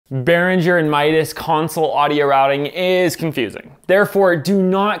Behringer and Midas console audio routing is confusing. Therefore, do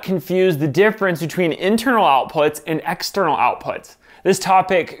not confuse the difference between internal outputs and external outputs. This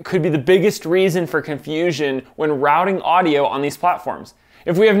topic could be the biggest reason for confusion when routing audio on these platforms.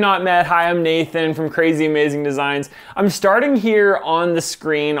 If we have not met, hi, I'm Nathan from Crazy Amazing Designs. I'm starting here on the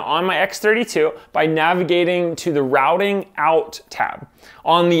screen on my X32 by navigating to the Routing Out tab.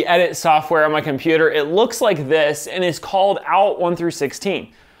 On the edit software on my computer, it looks like this and is called Out 1 through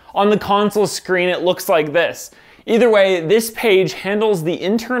 16. On the console screen, it looks like this. Either way, this page handles the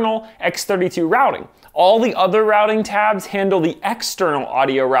internal X32 routing. All the other routing tabs handle the external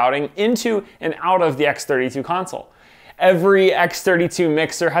audio routing into and out of the X32 console. Every X32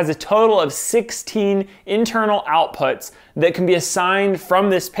 mixer has a total of 16 internal outputs that can be assigned from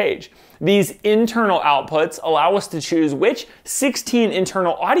this page. These internal outputs allow us to choose which 16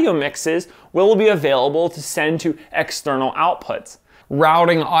 internal audio mixes will be available to send to external outputs.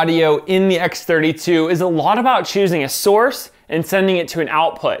 Routing audio in the X32 is a lot about choosing a source and sending it to an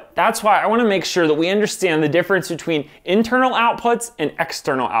output. That's why I want to make sure that we understand the difference between internal outputs and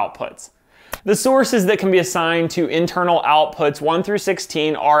external outputs. The sources that can be assigned to internal outputs 1 through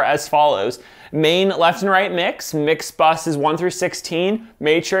 16 are as follows. Main left and right mix, mix buses 1 through 16,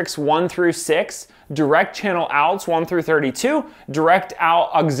 matrix 1 through 6, direct channel outs 1 through 32, direct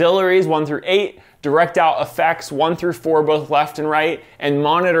out auxiliaries 1 through 8, direct out effects 1 through 4, both left and right, and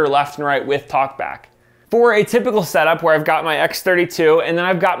monitor left and right with talkback. For a typical setup where I've got my X32 and then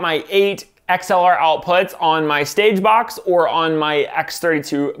I've got my 8 XLR outputs on my stage box or on my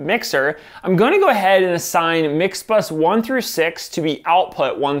X32 mixer, I'm going to go ahead and assign mix bus 1 through 6 to be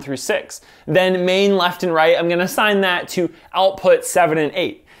output 1 through 6. Then main left and right, I'm going to assign that to output 7 and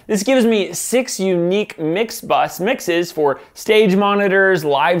 8. This gives me 6 unique mix bus mixes for stage monitors,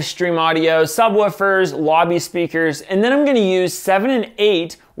 live stream audio, subwoofers, lobby speakers, and then I'm going to use 7 and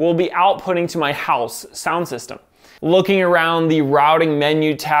 8 will be outputting to my house sound system. Looking around the routing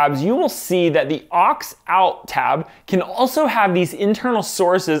menu tabs, you will see that the aux out tab can also have these internal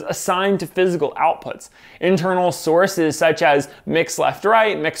sources assigned to physical outputs. Internal sources such as mix left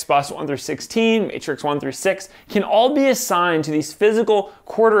right, mix bus 1 through 16, matrix 1 through 6 can all be assigned to these physical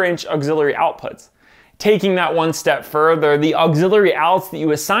 1/4 inch auxiliary outputs. Taking that one step further, the auxiliary outs that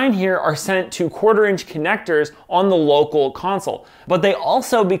you assign here are sent to 1/4 inch connectors on the local console, but they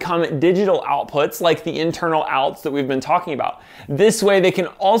also become digital outputs like the internal outs that we've been talking about. This way they can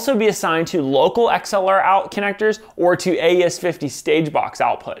also be assigned to local XLR out connectors or to AES-50 stage box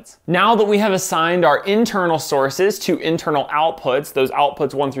outputs. Now that we have assigned our internal sources to internal outputs, those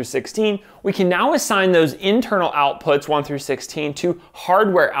outputs 1 through 16, we can now assign those internal outputs 1 through 16 to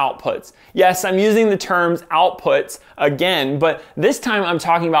hardware outputs. Yes, I'm using the terms outputs again, but this time I'm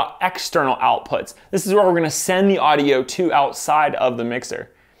talking about external outputs. This is where we're going to send the audio to outside of the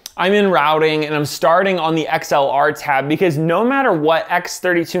mixer. I'm in routing and I'm starting on the XLR tab because no matter what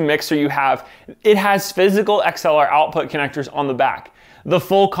X32 mixer you have, it has physical XLR output connectors on the back. The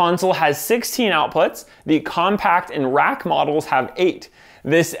full console has 16 outputs, the compact and rack models have 8.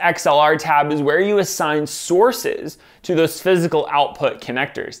 This XLR tab is where you assign sources to those physical output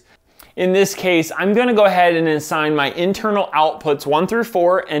connectors. In this case, I'm going to go ahead and assign my internal outputs 1 through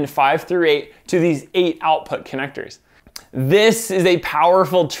 4 and 5 through 8 to these 8 output connectors. This is a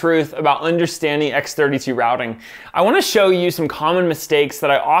powerful truth about understanding X32 routing. I want to show you some common mistakes that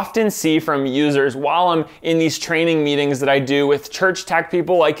I often see from users while I'm in these training meetings that I do with church tech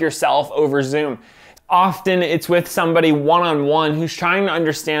people like yourself over Zoom. Often it's with somebody one-on-one who's trying to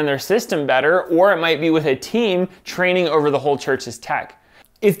understand their system better, or it might be with a team training over the whole church's tech.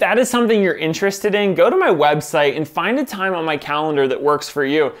 If that is something you're interested in, go to my website and find a time on my calendar that works for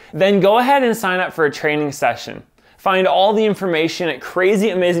you. Then go ahead and sign up for a training session. Find all the information at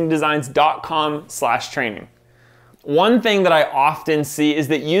crazyamazingdesigns.com/training. One thing that I often see is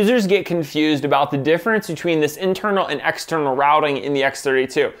that users get confused about the difference between this internal and external routing in the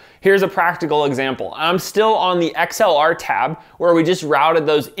X32. Here's a practical example. I'm still on the XLR tab where we just routed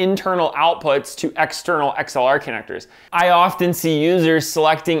those internal outputs to external XLR connectors. I often see users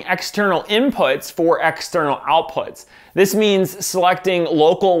selecting external inputs for external outputs. This means selecting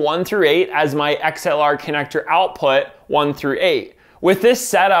local 1 through 8 as my XLR connector output 1 through 8. With this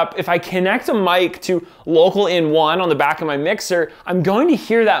setup, if I connect a mic to local in 1 on the back of my mixer, I'm going to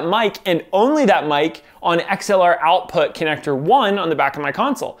hear that mic and only that mic on XLR output connector 1 on the back of my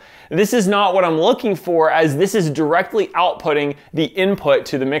console. This is not what I'm looking for, as this is directly outputting the input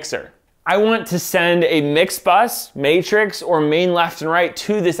to the mixer. I want to send a mix bus, matrix, or main left and right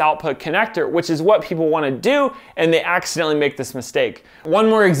to this output connector, which is what people want to do, and they accidentally make this mistake. One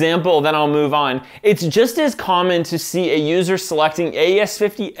more example, then I'll move on. It's just as common to see a user selecting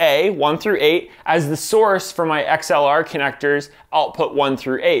AES50A 1 through 8 as the source for my XLR connectors output 1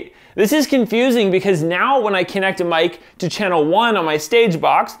 through 8. This is confusing because now when I connect a mic to channel 1 on my stage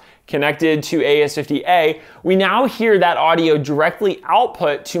box, connected to AES50A, we now hear that audio directly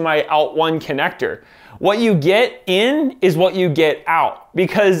output to my out1 connector. What you get in is what you get out,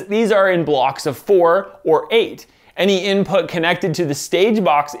 because these are in blocks of 4 or 8. Any input connected to the stage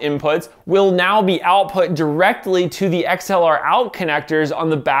box inputs will now be output directly to the XLR out connectors on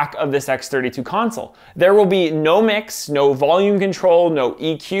the back of this X32 console. There will be no mix, no volume control, no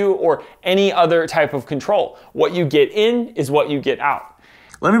EQ, or any other type of control. What you get in is what you get out.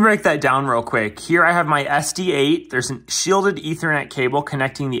 Let me break that down real quick. Here I have my SD8. There's a shielded Ethernet cable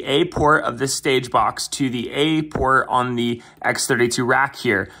connecting the A port of this stage box to the A port on the X32 rack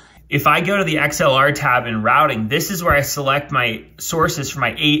here. If I go to the XLR tab in routing, this is where I select my sources for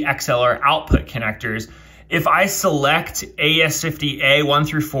my 8 XLR output connectors. If I select AES50A 1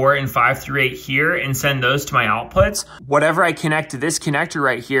 through 4 and 5 through 8 here and send those to my outputs, whatever I connect to this connector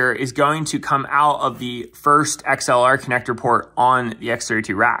right here is going to come out of the first XLR connector port on the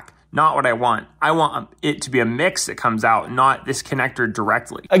X32 rack. Not what I want. I want it to be a mix that comes out, not this connector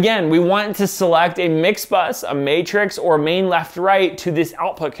directly. Again, we want to select a mix bus, a matrix, or main left-right to this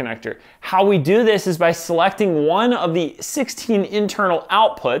output connector. How we do this is by selecting one of the 16 internal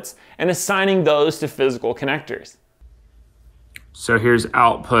outputs and assigning those to physical connectors. So here's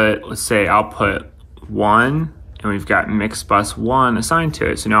output, let's say output 1, and we've got mix bus 1 assigned to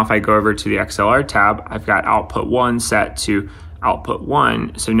it. So now if I go over to the XLR tab, I've got output 1 set to output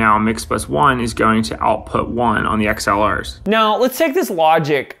 1. So now mix bus 1 is going to output 1 on the XLRs. Now let's take this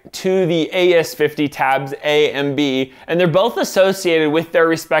logic to the AES50 tabs A and B, and they're both associated with their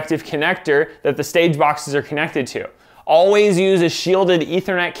respective connector that the stage boxes are connected to. Always use a shielded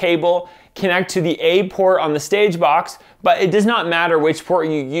Ethernet cable, connect to the A port on the stage box, but it does not matter which port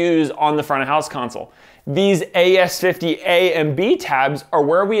you use on the front of house console. These AES50 A and B tabs are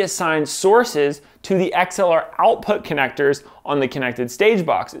where we assign sources to the XLR output connectors on the connected stage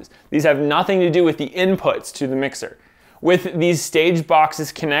boxes. These have nothing to do with the inputs to the mixer. With these stage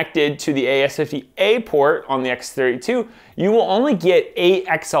boxes connected to the AES50A port on the X32, you will only get 8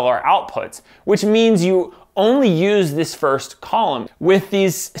 XLR outputs, which means you only use this first column. With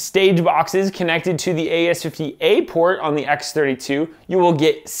these stage boxes connected to the AES50A port on the X32, you will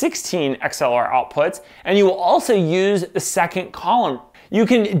get 16 XLR outputs, and you will also use the second column. You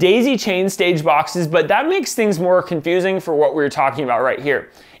can daisy chain stage boxes, but that makes things more confusing for what we're talking about right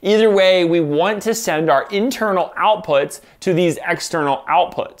here. Either way, we want to send our internal outputs to these external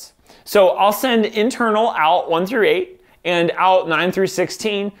outputs. So I'll send internal out 1 through 8 and out 9 through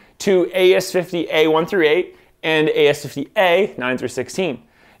 16 to AES50A 1 through 8 and AES50A 9 through 16.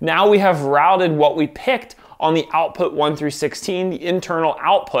 Now we have routed what we picked on the output 1 through 16, the internal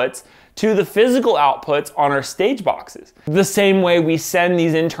outputs, to the physical outputs on our stage boxes. The same way we send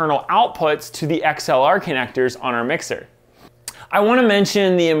these internal outputs to the XLR connectors on our mixer. I want to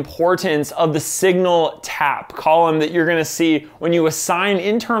mention the importance of the signal tap column that you're going to see when you assign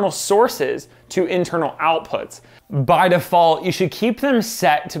internal sources to internal outputs. By default, you should keep them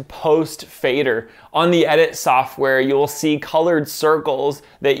set to post fader. On the edit software, you'll see colored circles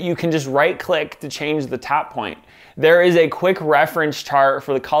that you can just right click to change the tap point. There is a quick reference chart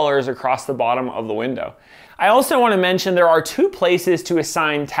for the colors across the bottom of the window. I also want to mention there are 2 places to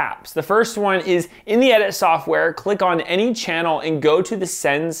assign taps. The first one is in the edit software, click on any channel and go to the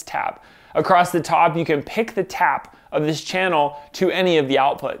Sends tab. Across the top, you can pick the tap of this channel to any of the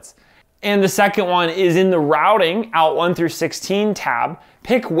outputs. And the second one is in the routing out 1 through 16 tab,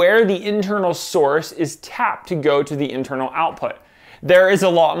 pick where the internal source is tapped to go to the internal output. There is a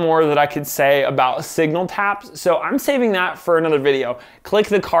lot more that I could say about signal taps, so I'm saving that for another video. Click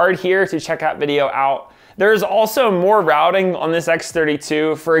the card here to check that video out. There's also more routing on this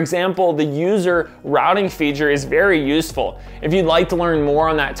X32. For example, the user routing feature is very useful. If you'd like to learn more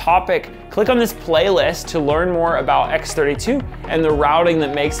on that topic, click on this playlist to learn more about X32 and the routing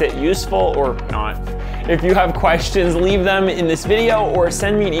that makes it useful or not. If you have questions, leave them in this video or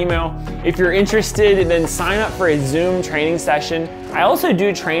send me an email. If you're interested, then sign up for a Zoom training session. I also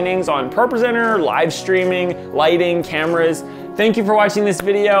do trainings on ProPresenter, live streaming, lighting, cameras. Thank you for watching this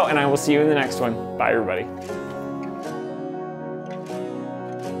video, and I will see you in the next one. Bye, everybody.